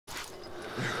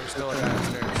There's still a guy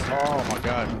upstairs. Oh my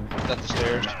god. Is that the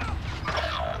stairs?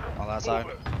 On that side?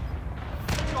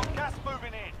 You've got gas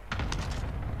moving in.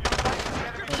 You're taking the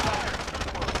enemy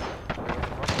fire.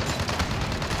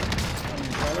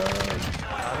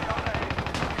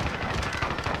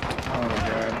 Oh my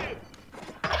god.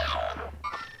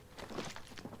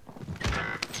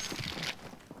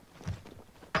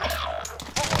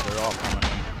 Oh, they're all coming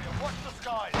in. Watch the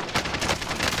skies.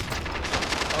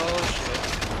 Oh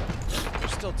shit.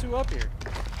 There's still two up here.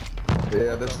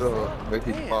 Yeah, that's still they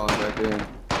keep falling back in.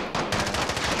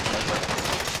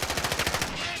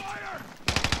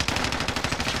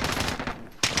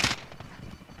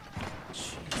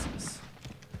 Jesus.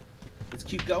 Let's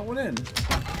keep going in.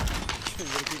 You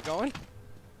gonna keep going?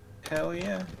 Hell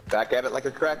yeah. Back at it like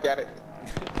a crack at it.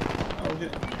 Oh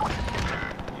shit.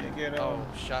 Yeah, get Oh,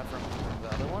 shot from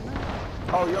the other one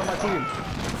now? Oh, you're on my team.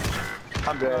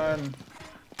 I'm dead.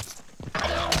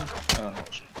 Oh.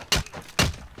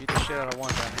 Beat the shit out of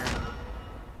one down here.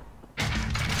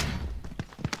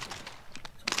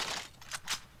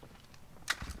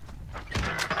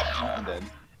 I'm dead.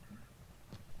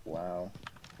 Wow.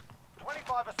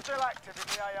 25 are still active in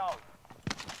the AO.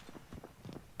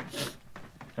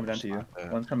 Coming down to you.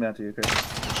 One's coming down to you, Chris.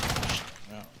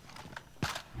 Yeah.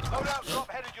 Loadout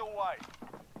drop headed your way.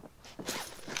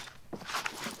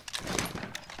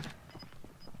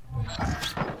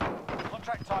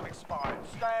 Contract time expired.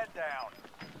 Stand down.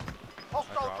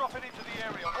 Hostile dropping into the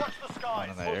area. Watch the skies. One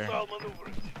in there. Hostile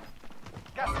maneuvering.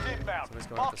 Gas is inbound. Somebody's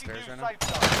going up the Marking stairs new right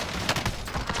safe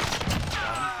zone.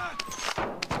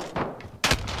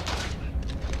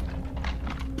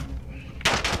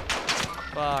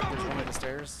 Fuck, there's one at the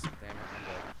stairs. Damn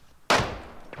it,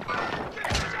 I'm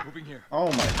dead. Moving here. Oh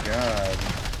my god.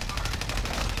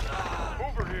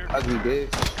 Over here. Ugly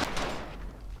bitch.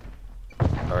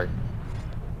 Sorry.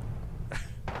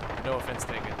 No offense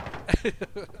taken.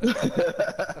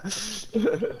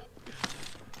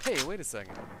 Hey, wait a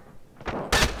second. Oh,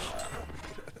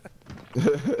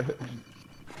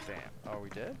 damn. Are we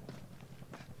dead?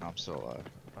 I'm still alive.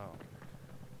 Oh.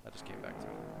 I just came back to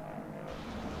it.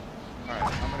 Alright,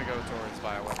 I'm gonna go towards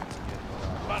bioweapons and get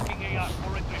Marking AR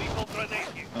for it. Lethal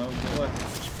grenade. Oh what? I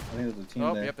think there's a team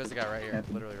Oh, there. yep, there's a guy right here.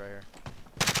 Anthony. Literally right here.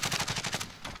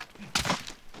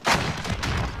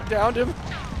 Downed him!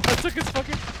 I took his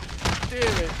fucking...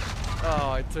 Damn it!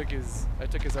 Oh, I took his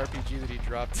RPG that he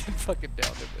dropped and fucking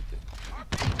downed him with it.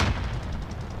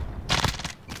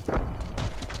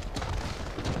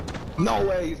 No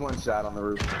way he's one shot on the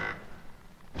roof.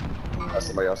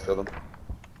 Somebody else killed him.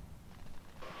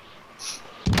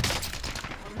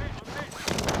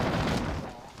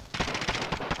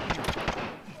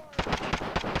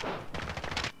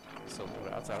 So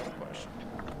that's out of the question.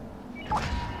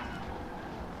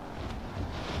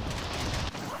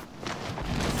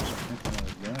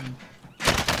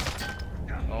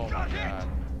 Oh my god.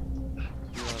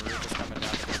 You want the roof is coming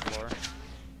down to the floor?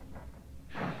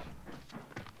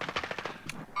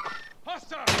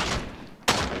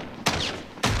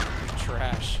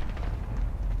 Trash.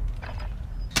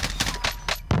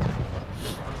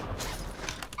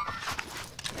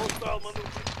 Hostile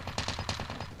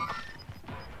maneuvering.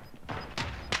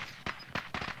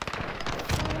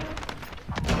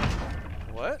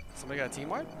 What? Somebody got a team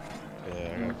wipe?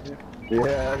 Yeah,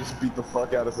 Yeah, I just beat the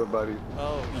fuck out of somebody.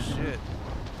 Oh shit.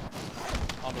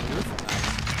 On the roof?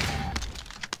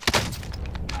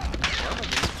 Where am I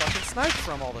getting fucking sniped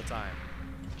from all the time?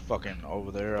 fucking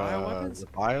over there. Bioweapons? The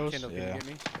bios. Kendall, can you Yeah. get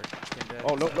me? Or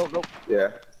Kendall? Oh, nope, nope, nope. Yeah.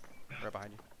 Right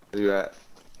behind you. Where you at?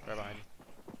 Right behind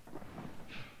you.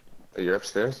 Oh, you're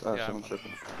upstairs? Oh, Yeah, someone's I'm-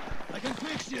 tripping. I can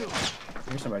fix you.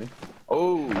 Here's somebody.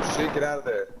 Oh, shit, get out of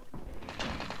there.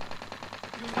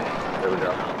 There we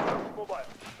go. Mobile.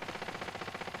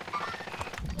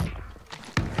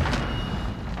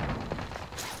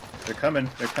 They're coming.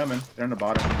 They're coming. They're on the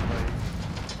bottom.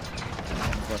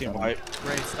 Team white.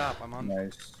 Ray, stop. I'm on.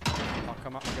 Nice. I'll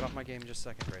come up. I'll get off my game in just a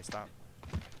second. Ray, stop.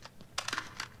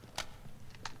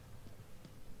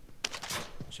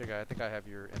 Chigga, I think I have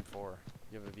your M4.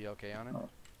 You have a VLK on it? Oh.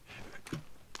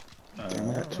 Damn,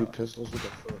 I got two pistols with the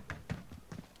foot.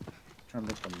 Trying to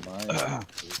look for mine.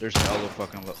 There's hella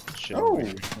fucking shit Oh! over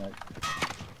here.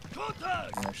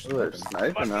 Contact. Oh, they're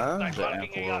sniping, huh? There's an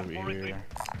M4 over here.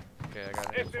 Okay, I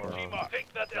got an FMG M4. mark.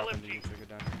 Take that Dropping LMG. you, Chigga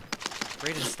down.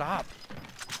 Brayden, stop!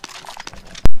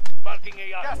 Marking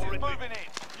AR. Gas is moving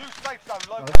in. New safe zone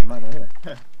Oh, that's located. mine right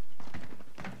here.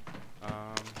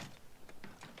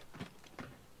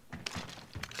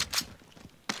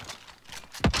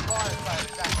 Fire sale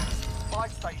is active. Buy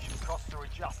station costs are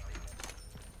adjusted.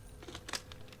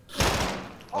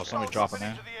 Oh, somebody dropping in.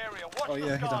 Into the area. Watch Oh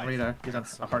yeah, he's on radar. He's on a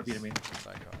Somebody's heartbeat of me.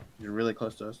 psycho. You're really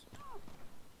close to us.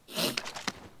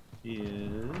 He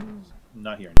is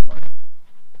not here anymore.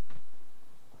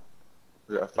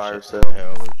 We got a fire Shut the sale.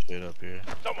 hell of shit up here.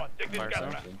 Someone, dig this Fire gas sale?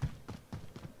 mask.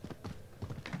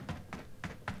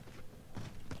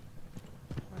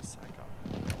 My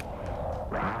psycho.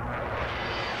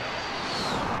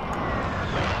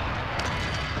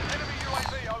 Enemy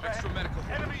UAV overhead. Extra medical.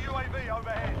 Enemy UAV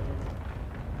overhead.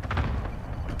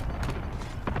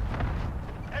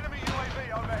 Enemy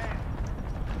UAV overhead.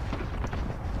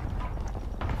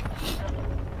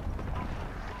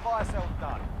 Fire cell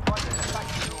done. Right to the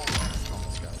factory door.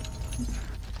 Almost got it.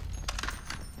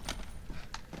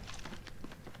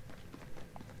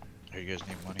 Hey, you guys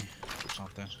need money or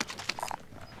something?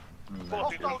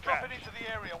 Hostile dropping into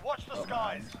the area. Watch the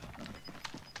skies.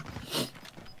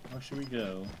 Where should we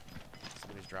go?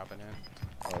 Somebody's dropping in.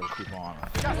 Oh, there's people on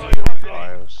Gas is closing in.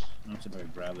 bios. I'm just gonna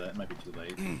grab that. It might be too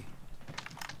late.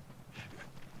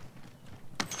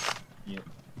 Yep.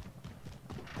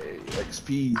 Hey,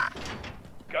 XP.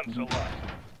 Guns alive.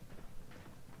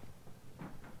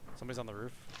 Somebody's on the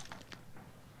roof.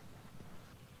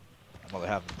 Well, they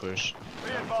haven't pushed.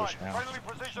 Be advised. now. Friendly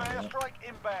precision airstrike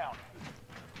inbound.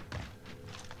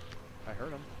 I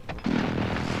heard him.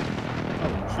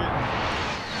 Oh shit.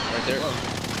 Right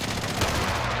there.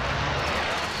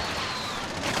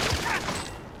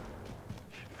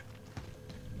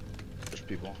 There's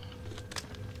people.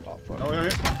 Oh, fuck. Oh, yeah,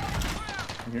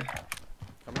 yeah. I'm here.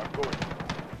 Come on.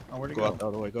 Oh, where'd he Go go? out the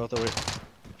other way, go out the way.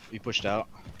 He pushed out.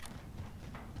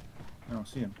 I don't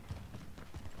see him.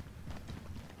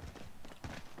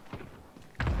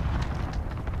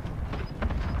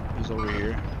 He's over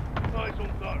here. Nice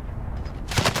on done.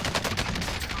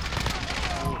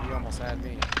 Oh, he almost had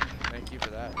me. Thank you for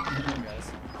that,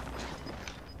 guys.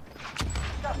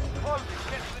 Gas is closing.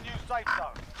 Get to the new safe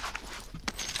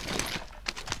zone.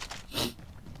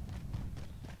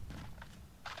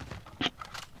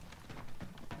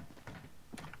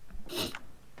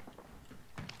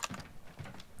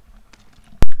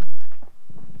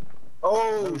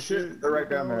 Oh shit, they're right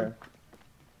down there.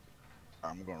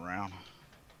 I'm going around.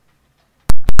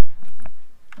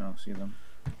 I don't see them.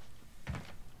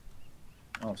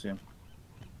 I don't see him.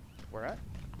 Where at?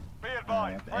 Be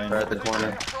advised. They're Friendly at the precision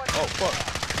corner. airstrike Oh, fuck.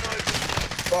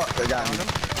 Fuck, they got me.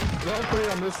 Don't put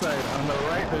it on this side. On the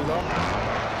right, there's all.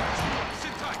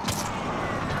 Sit tight.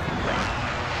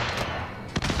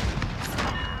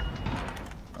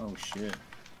 Oh shit.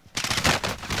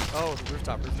 Oh, the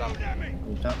rooftop.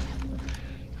 Rooftop.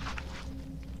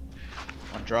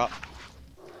 One drop.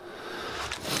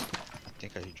 I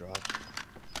think I dropped.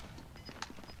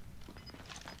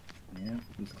 Yeah,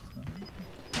 he's close.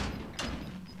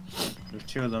 There's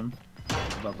two of them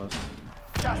above us.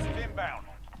 Gas is inbound.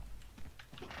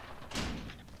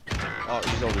 Oh,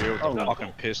 he's over here with Oh. the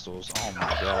fucking pistols. Oh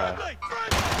my god.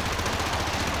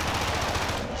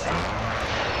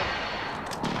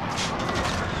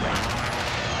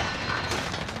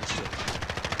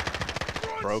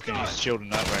 Broken, he's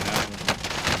shielding up right now.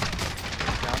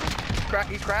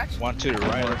 He's cracked? One to the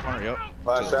right, left corner, yep.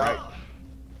 Flash To the right. out.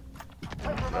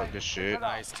 Oh, good shit.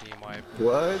 Nice team wipe.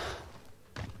 What?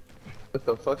 What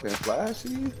the fucking flashy?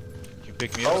 You can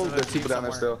pick me up. Oh, another there's people team down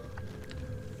there somewhere. still.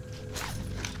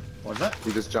 What's that?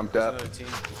 He just jumped There's up. another team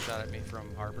who shot at me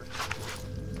from Harbor.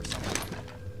 Or somewhere.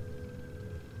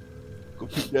 Go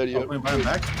pick daddy Oh, up. can we buy him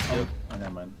back? Oh,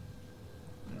 never mind.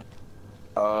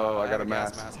 Oh, I got have a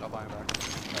gas mask. I'll buy him back.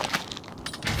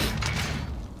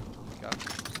 Got him.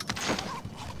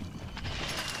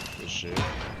 Good shit.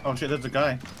 Oh shit, there's a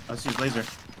guy. I see his laser.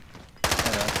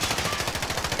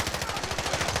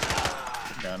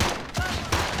 Got him.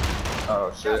 Oh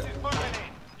Gas shit. is moving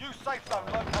in. New safe zone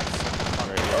located.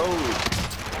 Oh.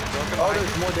 Oh,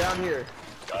 there's more down here.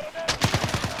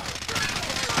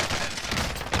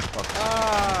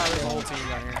 Ah, there's a whole team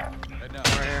down here.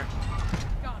 Right here.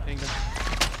 Pinged him.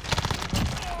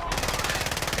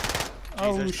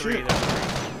 Oh There's three, shit. there's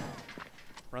three.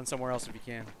 Run somewhere else if you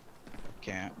can.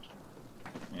 Can't.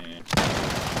 Yeah.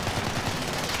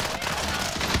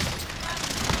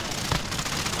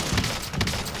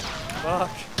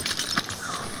 Fuck.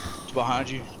 It's behind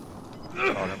you.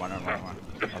 Oh, never mind.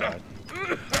 Alright.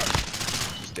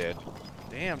 He's dead.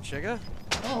 Damn, Chigga.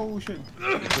 Oh shit.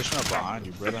 He's pushing up behind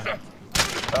you, brother.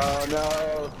 Oh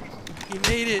no. He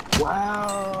made it.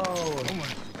 Wow.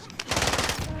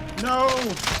 No!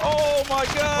 Oh my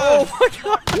god! Oh my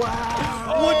god.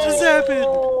 Wow. What just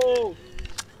happened?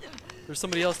 There's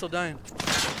somebody else still dying.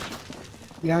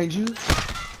 Behind you?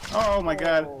 Oh my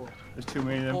god. There's too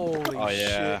many of them. Holy Oh,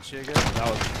 yeah. shit, Chigga. That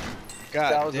was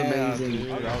God That was damn, amazing. dude.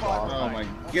 That was awesome. Oh my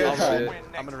You'll god. win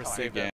I'm gonna next save time. that.